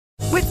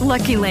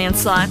Lucky Land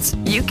Slots,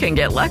 you can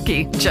get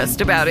lucky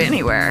just about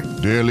anywhere.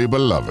 Dearly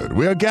beloved,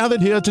 we are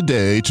gathered here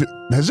today to...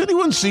 Has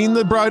anyone seen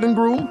the bride and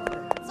groom?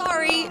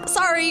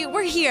 Sorry,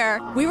 we're here.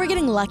 We were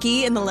getting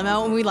lucky in the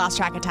limo and we lost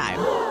track of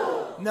time.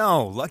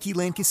 No, Lucky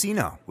Land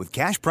Casino, with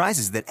cash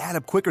prizes that add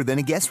up quicker than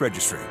a guest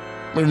registry.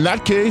 In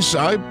that case,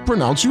 I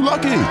pronounce you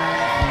lucky.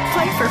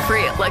 Play for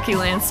free at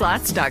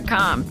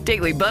LuckyLandSlots.com.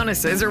 Daily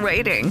bonuses are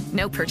waiting.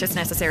 No purchase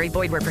necessary.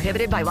 Void where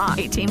prohibited by law.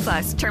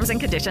 18+. Terms and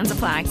conditions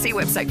apply. See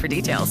website for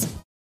details.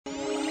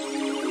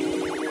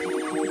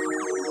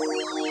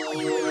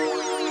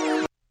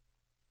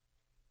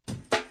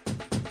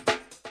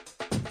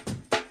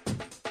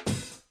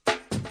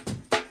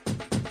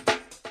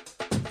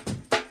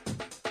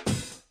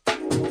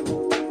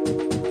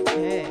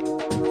 Hey,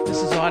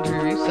 this is Audrey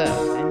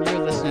Russo, and you're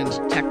listening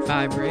to Tech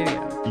 5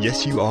 Radio.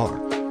 Yes, you are.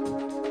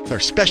 It's our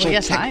special Well,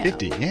 yes, Tech I am.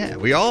 50. Yeah,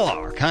 we all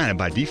are, kind of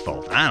by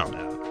default. I don't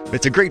know. But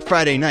it's a great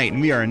Friday night,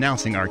 and we are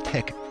announcing our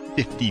Tech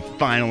 50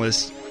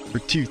 finalists for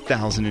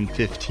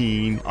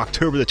 2015.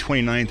 October the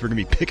 29th, we're going to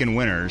be picking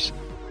winners,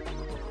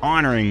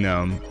 honoring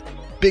them.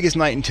 Biggest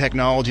night in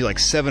technology, like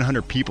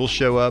 700 people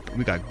show up.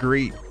 We got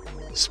great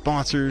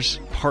sponsors,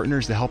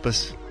 partners to help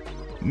us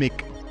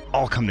make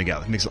all come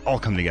together. Makes it all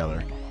come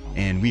together.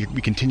 And we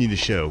continue the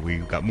show.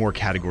 We've got more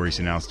categories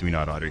to announce, do we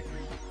not, Audrey?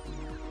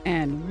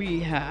 And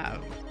we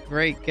have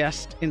great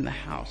guest in the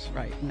house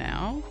right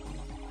now.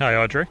 Hi,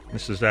 Audrey.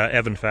 This is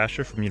Evan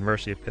Fasher from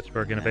University of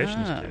Pittsburgh Innovation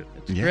Institute.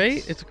 It's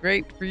great. It's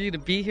great for you to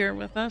be here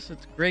with us.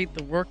 It's great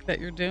the work that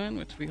you're doing,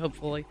 which we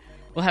hopefully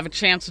will have a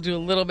chance to do a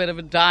little bit of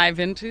a dive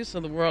into so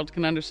the world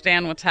can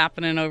understand what's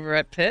happening over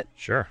at Pitt.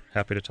 Sure.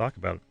 Happy to talk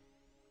about it.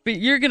 But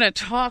you're going to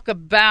talk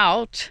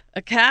about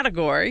a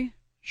category.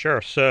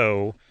 Sure.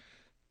 So,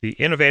 the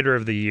Innovator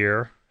of the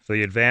Year for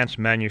the Advanced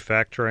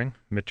Manufacturing,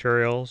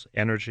 Materials,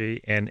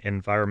 Energy, and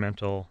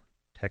Environmental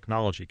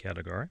Technology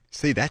category.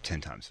 Say that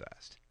 10 times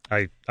fast.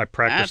 I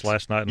practiced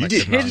last night. And You I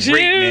did could not. Did you?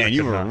 great, man.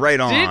 You were right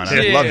on.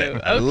 Did you? I love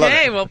it. I love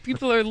Okay, it. well,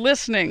 people are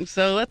listening,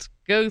 so let's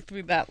go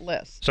through that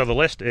list. So the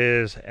list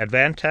is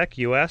Advantech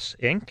US,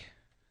 Inc.,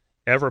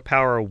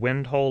 Everpower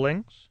Wind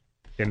Holdings,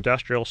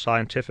 Industrial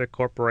Scientific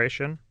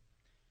Corporation,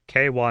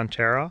 K1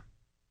 Terra,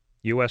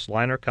 U.S.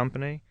 Liner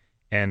Company,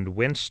 and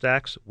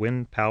Windstacks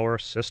Wind Power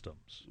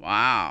Systems.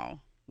 Wow,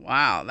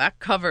 that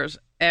covers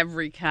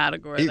every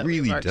category It that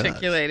really we've does.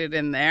 articulated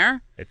in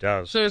there. It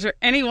does. So is there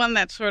anyone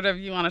that sort of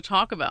you want to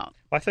talk about?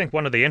 I think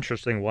one of the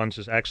interesting ones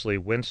is actually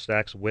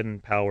Windstacks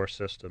Wind Power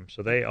Systems.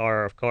 So they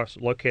are, of course,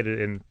 located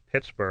in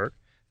Pittsburgh.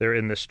 They're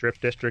in the Strip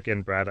District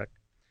in Braddock.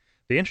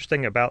 The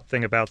interesting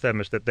thing about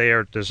them is that they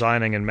are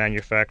designing and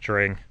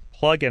manufacturing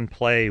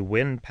plug-and-play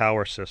wind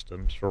power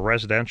systems for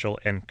residential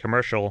and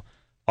commercial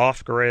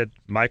off-grid,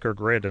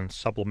 microgrid, and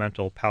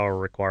supplemental power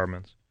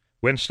requirements.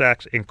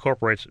 Windstacks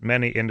incorporates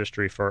many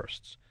industry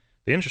firsts.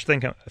 The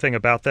interesting thing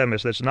about them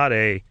is that it's not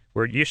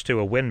we're used to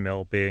a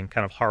windmill being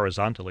kind of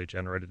horizontally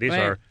generated. These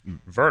Right. are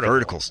vertical.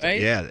 Vertical stuff.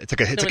 Right? Yeah, it's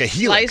like So a it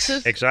helix.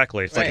 slices?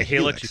 Exactly. It's like a Right.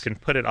 helix. Helix. You can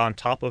put it on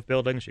top of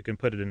buildings. You can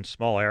put it in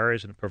small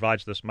areas, and it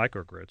provides this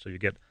microgrid. So you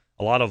get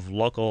a lot of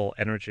local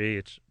energy.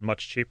 It's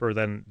much cheaper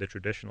than the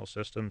traditional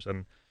systems,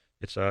 and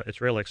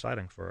it's really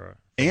exciting for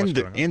what's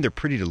going on. They're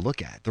pretty to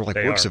look at. They're like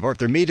They works are. of art.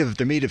 They're made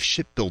of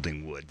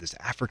shipbuilding wood. This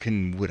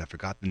African wood. I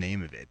forgot the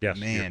name of it. Yes,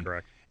 man, you're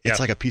correct. It's Yes.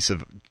 like a piece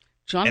of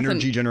Jonathan,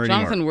 energy generating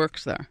Jonathan art.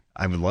 works there.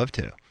 I would love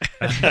to.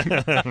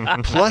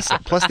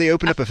 Plus, they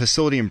opened up a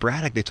facility in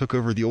Braddock. They took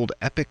over the old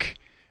Epic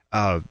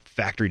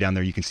factory down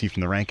there. You can see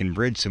from the Rankin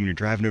Bridge. So when you're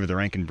driving over the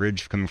Rankin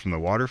Bridge coming from the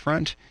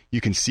waterfront, you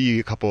can see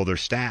a couple of their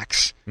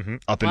stacks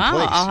up in Wow,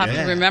 place. I'll have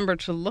Yeah. to remember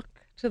to look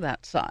to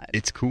that side.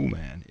 It's cool,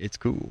 man. It's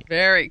cool.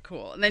 Very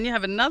cool. And then you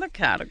have another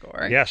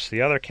category. Yes,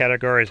 the other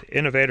category is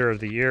Innovator of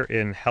the Year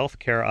in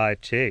Healthcare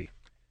IT.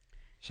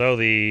 So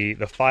the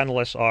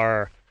finalists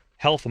are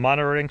Health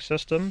Monitoring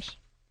Systems,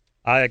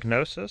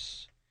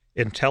 Iagnosis,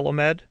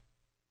 Intellimed,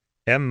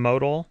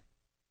 M-Modal,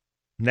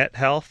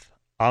 NetHealth,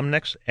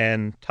 Omnix,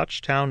 and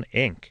Touchtown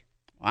Inc.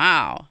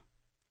 Wow.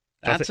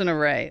 That's an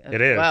array as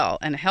It is. well.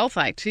 And health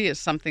IT is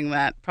something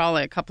that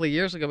probably a couple of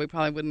years ago we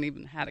probably wouldn't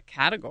even had a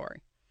category.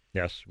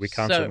 Yes, we So,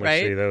 constantly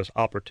right? see those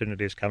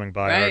opportunities coming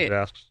by our Right.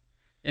 desks.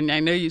 And I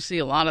know you see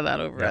a lot of that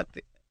over Yeah. at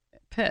the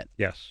Pitt.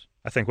 Yes.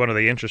 I think one of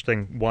the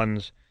interesting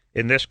ones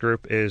in this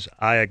group is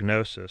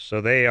Iagnosis.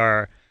 So they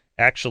are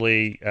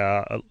actually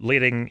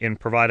leading in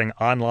providing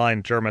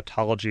online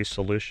dermatology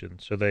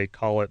solutions. So they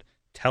call it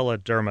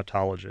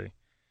teledermatology.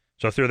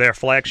 So through their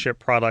flagship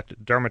product,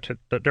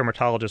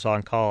 Dermatologist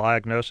On Call,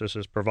 Iagnosis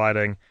is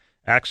providing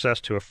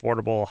access to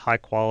affordable,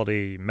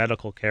 high-quality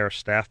medical care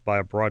staffed by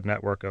a broad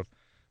network of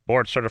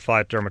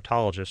board-certified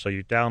dermatologists. So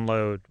you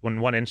download, in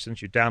one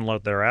instance, you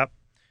download their app,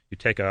 you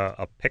take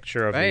a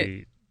picture of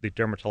Right. the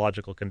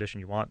dermatological condition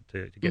you want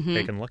to get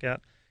taken a look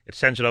at. It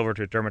sends it over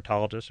to a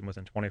dermatologist, and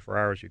within 24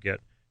 hours, you get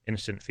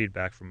instant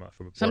feedback from a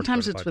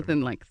Sometimes it's board-certified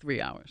within like 3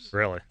 hours.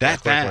 Really?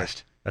 That quickly.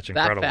 fast. That's That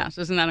incredible. fast.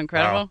 Isn't that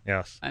incredible? Wow.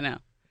 Yes. I know.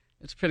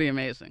 It's pretty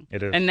amazing.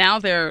 It is. And now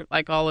they're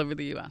like all over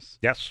the U.S.,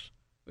 Yes.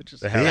 which is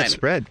They have Yeah, exciting.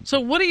 spread. So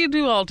what do you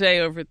do all day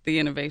over at the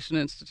Innovation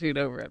Institute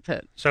over at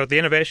Pitt? So at the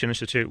Innovation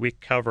Institute, we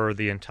cover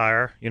the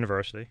entire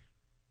university,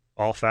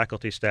 all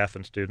faculty, staff,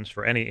 and students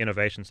for any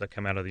innovations that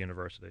come out of the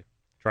university,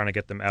 trying to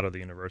get them out of the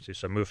university.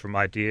 So move from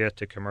idea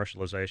to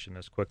commercialization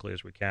as quickly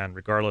as we can,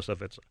 regardless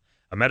if it's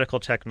a medical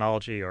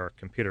technology or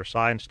computer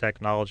science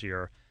technology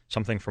or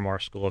something from our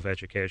School of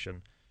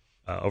Education.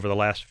 Over the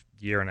last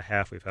year and a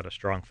half, we've had a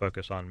strong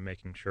focus on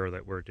making sure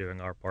that we're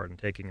doing our part and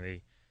taking the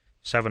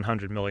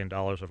 $700 million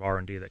of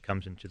R&D that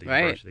comes into the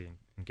university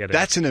and get it.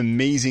 That's an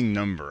amazing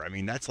number. I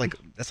mean, that's like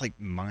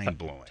mind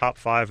blowing. Top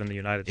 5 in the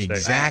United States.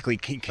 Exactly.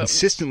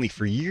 Consistently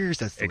for years,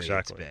 that's the way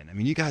Exactly. it's been. I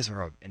mean, you guys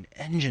are an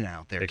engine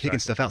out there kicking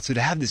Exactly. stuff out. So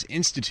to have this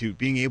institute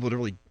being able to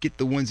really get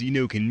the ones that you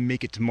know can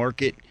make it to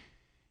market,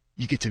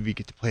 you get to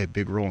play a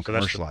big role in So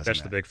commercializing that's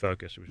that. the big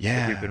focus.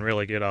 Yeah. We've been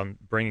really good on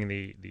bringing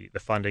the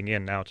funding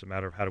in. Now it's a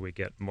matter of how do we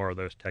get more of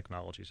those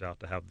technologies out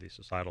to have the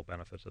societal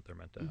benefits that they're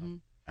meant to have.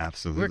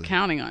 Absolutely. We're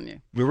counting on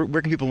you.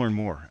 Where can people learn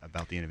more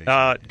about the innovation?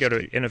 Go to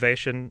Institute?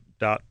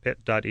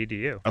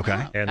 innovation.pitt.edu. Okay.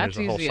 Wow. And That's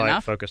there's a whole easy site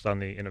enough. focused on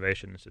the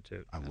Innovation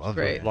Institute. I love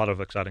great. it. A lot of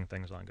exciting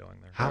things ongoing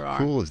there. There How are.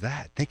 cool is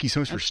that? Thank you so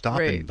much for That's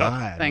stopping great.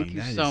 by. I Thank mean,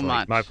 you that so is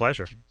much. My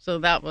pleasure. So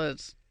that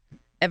was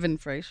Evan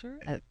Fraser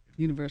at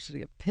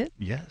University of Pitt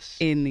Yes.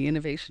 in the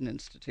Innovation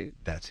Institute.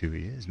 That's who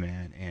he is,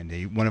 man. And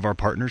one of our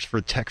partners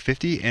for Tech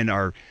 50, and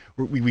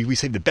we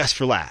saved the best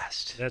for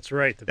last. That's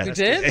right. The That's best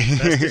did? Is,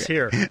 best is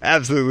here.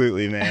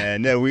 Absolutely,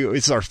 man. No,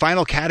 it's our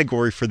final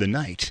category for the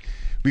night.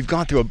 We've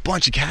gone through a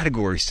bunch of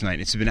categories tonight.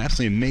 It's been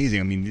absolutely amazing.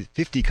 I mean,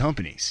 50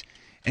 companies.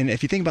 And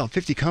if you think about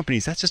 50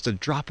 companies, that's just a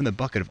drop in the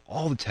bucket of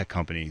all the tech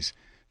companies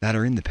that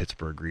are in the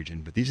Pittsburgh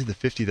region. But these are the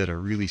 50 that are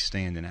really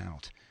standing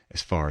out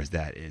as far as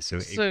that is.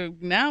 So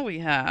now we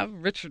have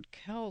Richard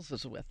Kells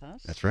is with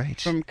us. That's right.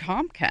 From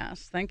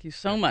Comcast. Thank you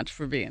so much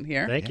for being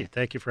here. Thank you.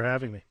 Thank you for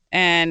having me.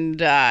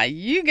 And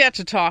you get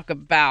to talk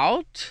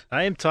about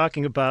I am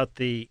talking about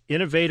the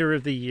Innovator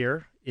of the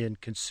Year in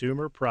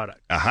Consumer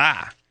Product.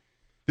 Aha.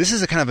 This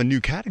is a kind of a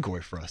new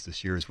category for us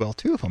this year as well,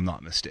 too, if I'm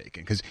not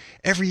mistaken. Because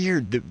every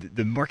year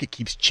the market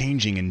keeps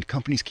changing and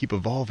companies keep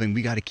evolving.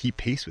 We got to keep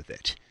pace with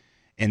it.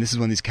 And this is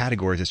one of these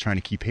categories that's trying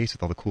to keep pace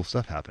with all the cool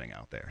stuff happening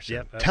out there. So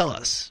Yep, tell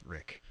absolutely. us,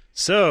 Rick.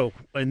 So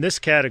in this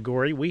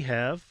category, we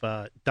have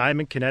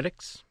Diamond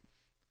Kinetics,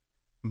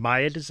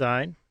 Maya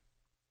Design,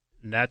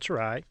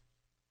 Naturi,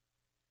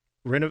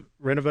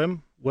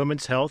 Renovum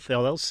Women's Health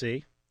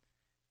LLC,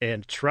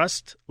 and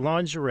Trust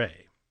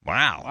Lingerie.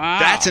 Wow. Wow.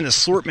 That's an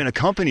assortment of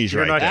companies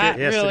You're right not there. that.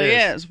 Yes, it Really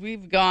is. is.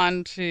 We've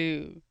gone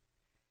to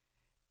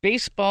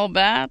baseball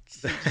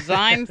bats,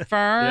 design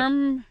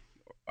firm,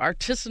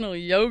 artisanal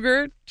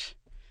yogurt,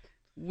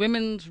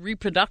 women's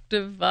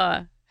reproductive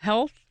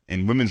health,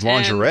 And women's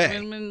lingerie.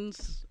 and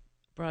women's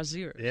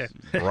brasiers. Yeah.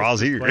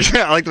 Braziers.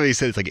 I like the way you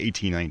said it's like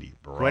 1890.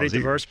 Quite a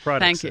diverse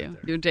product. Thank set you. there.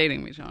 You're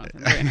dating me,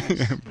 Jonathan. Very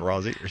nice.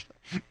 Braziers.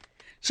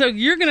 So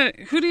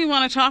who do you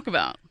want to talk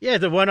about? Yeah,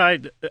 the one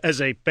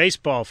as a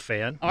baseball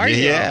fan. Are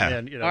you? Yeah.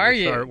 And, Are with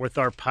you? with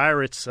our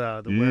Pirates,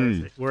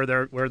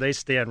 where they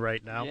stand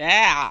right now.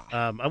 Yeah.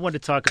 I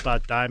wanted to talk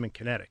about Diamond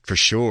Kinetics. For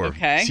sure.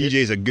 Okay.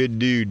 CJ's a good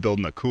dude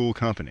building a cool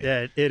company.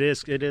 Yeah, it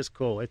is. It is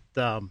cool.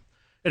 And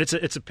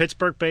it's a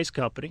Pittsburgh-based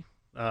company,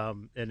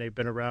 and they've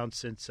been around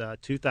since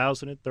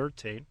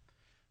 2013.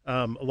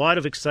 A lot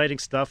of exciting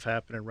stuff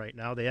happening right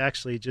now. They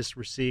actually just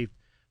received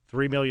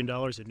 $3 million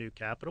in new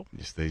capital.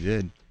 Yes, they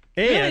did.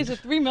 Really? And Is it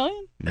 $3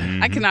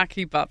 million? I cannot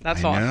keep up.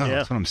 That's I awesome. know. Yeah.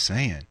 That's what I'm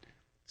saying.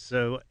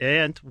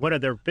 and one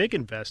of their big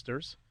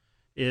investors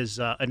is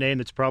a name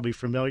that's probably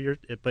familiar,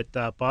 but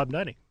Bob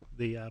Nutting,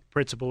 the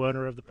principal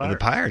owner of the Well, the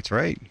Pirates. Pirates,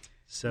 right?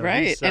 So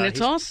Right. he's, And it's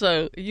he's-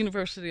 also a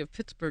University of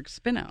Pittsburgh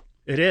spinout.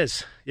 It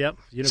is. Yep.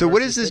 So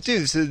what University does of this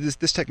do? So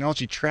this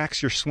technology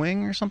tracks your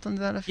swing or something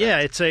to that effect?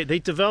 Yeah, they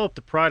developed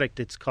a product.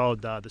 It's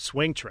called the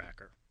Swing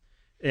Tracker,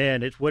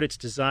 and what it's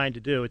designed to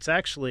do. It's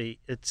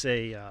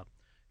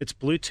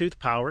Bluetooth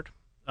powered,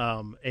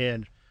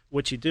 and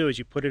what you do is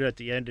you put it at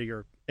the end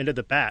of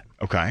the bat,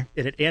 Okay.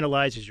 and it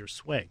analyzes your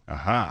swing.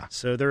 Aha.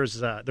 So there's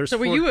So were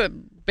four- you a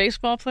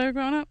baseball player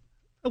growing up?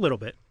 a little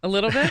bit, A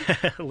little bit?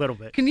 a little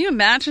bit. Can you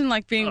imagine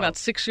being Oh, about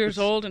 6 years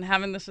old and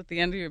having this at the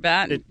end of your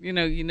bat? And, It-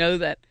 you know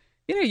that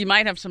you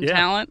might have some Yeah.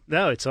 talent.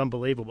 No, it's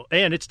unbelievable,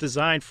 and it's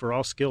designed for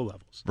all skill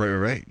levels.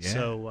 Right. Yeah.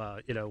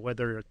 So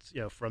whether it's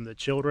from the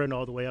children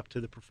all the way up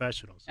to the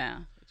professionals.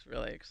 Yeah, it's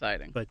really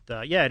exciting. But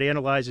it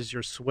analyzes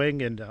your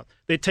swing, and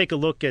they take a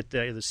look at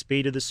the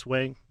speed of the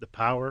swing, the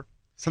power.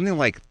 Something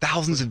like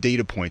thousands of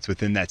data points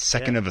within that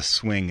second Yeah. of a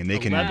swing, and they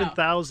can.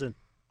 11,000.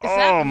 Is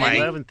that Oh my many?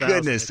 11,000.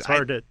 goodness! It's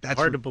hard that's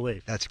to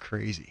believe. That's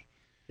crazy.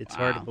 It's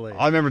hard to Wow. believe.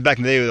 I remember back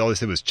in the day, all they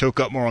said was choke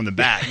up more on the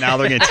bat. Now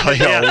they're going to tell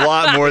you a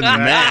lot more than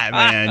that,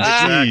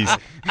 man. Jeez.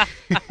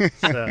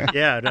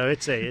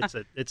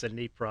 So, it's a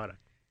neat product.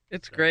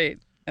 It's great.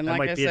 And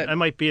like I said, I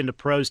might be in the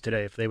pros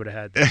today if they would have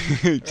had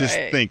that. Just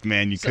Right. think,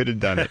 man, you could have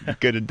done it. You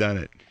could have done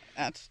it.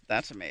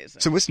 that's amazing.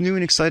 So what's new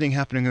and exciting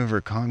happening over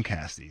at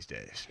Comcast these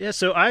days? Yeah,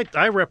 so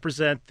I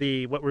represent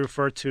what we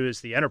refer to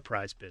as the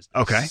enterprise business.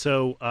 Okay.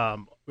 So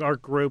our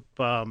group,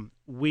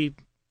 we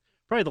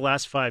probably the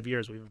last 5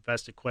 years, we've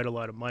invested quite a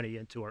lot of money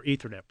into our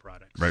Ethernet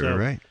products.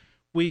 Right.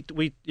 We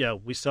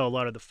sell a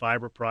lot of the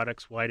fiber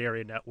products, wide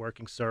area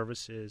networking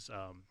services,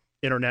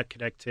 internet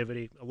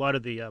connectivity, a lot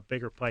of the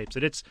bigger pipes.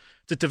 And it's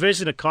a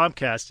division of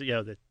Comcast,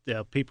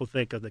 that people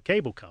think of the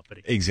cable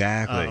company.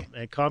 Exactly.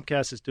 And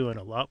Comcast is doing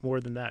a lot more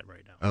than that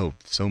right now. Oh,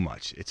 so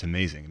much. It's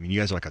amazing. I mean, you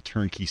guys are like a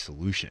turnkey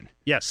solution.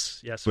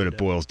 Yes. That's what it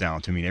boils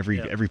down to. I mean,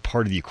 every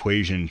part of the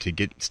equation to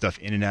get stuff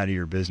in and out of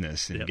your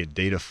business and get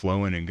data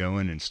flowing and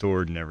going and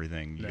stored and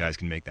everything, you guys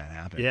can make that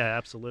happen. Yeah,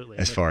 absolutely.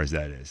 As far as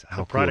that is. How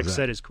the product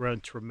set has grown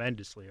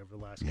tremendously over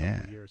the last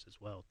couple of years as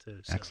well, too.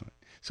 So. Excellent.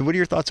 So what are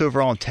your thoughts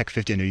overall on Tech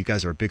 50? I know you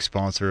guys are a big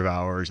sponsor of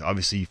ours.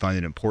 Obviously, you find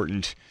it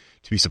important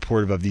to be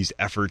supportive of these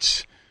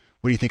efforts.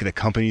 What do you think of the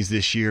companies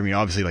this year? I mean,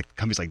 obviously, like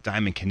companies like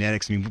Diamond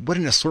Kinetics. I mean, what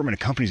an assortment of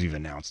companies we've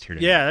announced here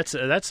today. Yeah,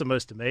 that's the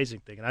most amazing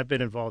thing. And I've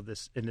been involved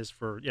in this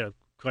for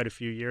quite a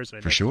few years.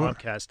 And I know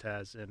Comcast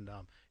has, and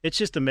it's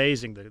just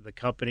amazing the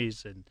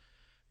companies and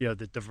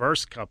the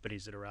diverse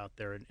companies that are out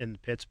there in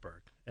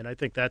Pittsburgh. And I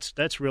think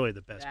that's really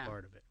the best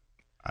part of it.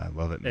 I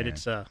love it, man. And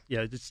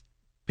it's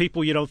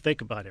people you don't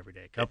think about every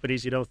day,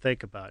 companies you don't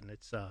think about, and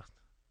it's a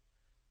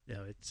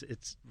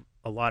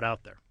lot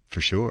out there.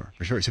 For sure.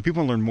 So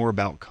people want to learn more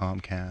about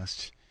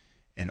Comcast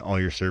and all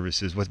your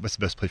services. What's the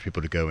best place for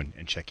people to go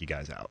and check you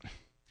guys out?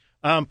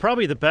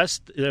 Probably the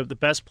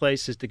best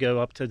place is to go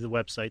up to the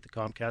website, the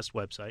Comcast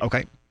website.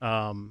 Okay.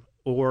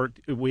 Or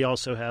we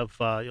also have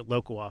a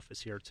local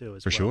office here too,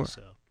 as well. For sure.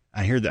 So.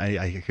 I hear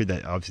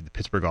that obviously the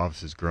Pittsburgh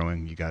office is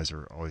growing. You guys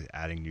are always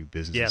adding new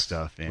business and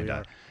stuff. And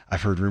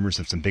I've heard rumors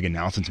of some big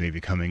announcements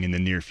maybe coming in the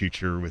near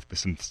future with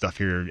some stuff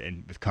here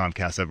and with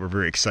Comcast that we're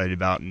very excited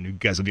about. And you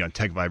guys will be on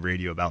Tech Vibe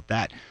Radio about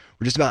that.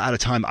 We're just about out of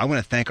time. I want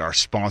to thank our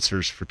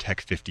sponsors for Tech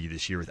 50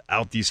 this year.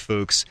 Without these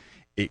folks,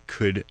 it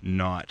could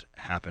not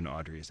happen,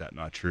 Audrey. Is that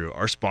not true?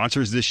 Our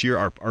sponsors this year,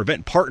 our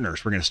event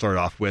partners we're going to start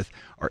off with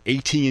are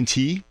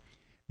AT&T,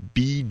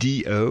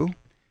 BDO,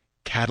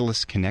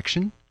 Catalyst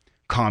Connection,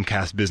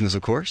 Comcast Business,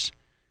 of course,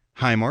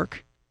 Highmark,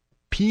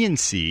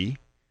 PNC,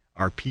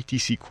 our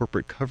PTC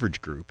Corporate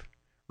Coverage Group,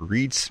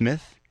 Reed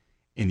Smith,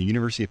 and the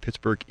University of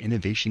Pittsburgh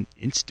Innovation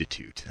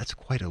Institute. That's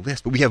quite a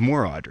list, but we have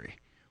more, Audrey.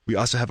 We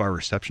also have our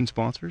reception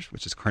sponsors,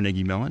 which is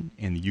Carnegie Mellon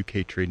and the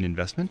UK Trade and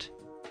Investment.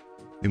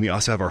 Then we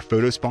also have our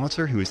photo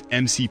sponsor, who is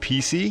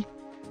MCPC.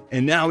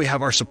 And now we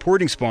have our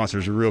supporting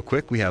sponsors real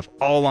quick. We have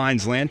All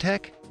Lines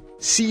Landtech,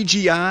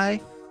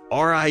 CGI,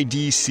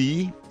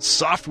 RIDC,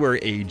 Software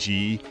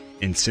AG,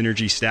 and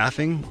Synergy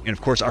Staffing. And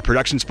of course, our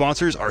production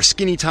sponsors are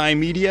Skinny Time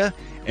Media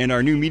and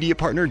our new media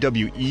partner,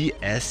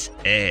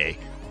 WESA.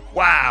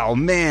 Wow,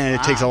 man,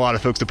 it takes a lot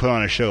of folks to put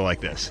on a show like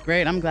this.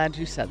 Great, I'm glad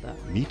you said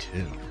that. Me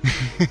too.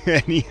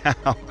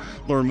 Anyhow,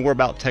 learn more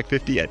about Tech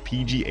 50 at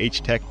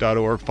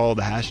pghtech.org. Follow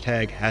the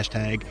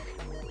hashtag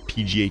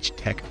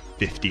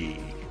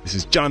PGHTech50. This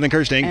is Jonathan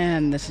Kirsting.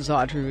 And this is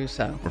Audrey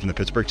Russo. We're from the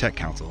Pittsburgh Tech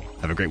Council.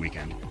 Have a great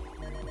weekend.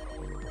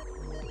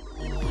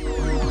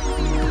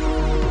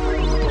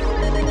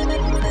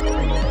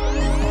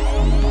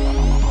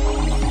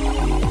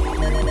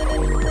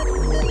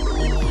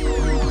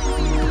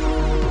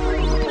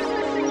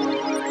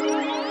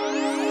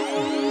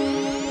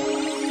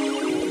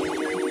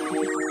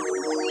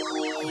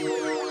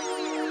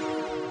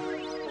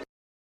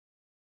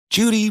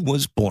 Judy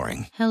was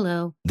boring.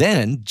 Hello.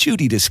 Then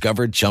Judy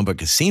discovered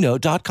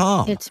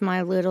ChumbaCasino.com. It's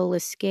my little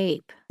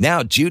escape.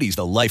 Now Judy's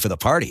the life of the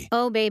party.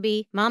 Oh,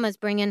 baby, mama's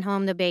bringing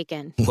home the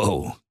bacon.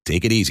 Whoa,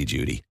 take it easy,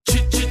 Judy.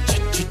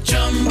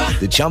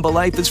 The Chumba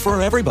life is for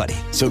everybody.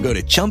 So go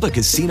to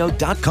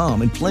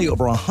ChumbaCasino.com and play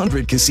over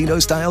 100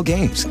 casino-style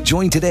games.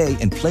 Join today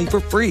and play for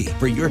free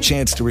for your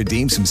chance to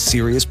redeem some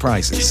serious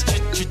prizes.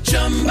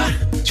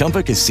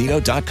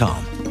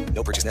 ChumbaCasino.com.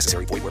 No purchase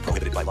necessary. Void where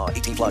prohibited by law.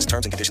 18+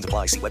 terms and conditions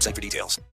apply. See website for details.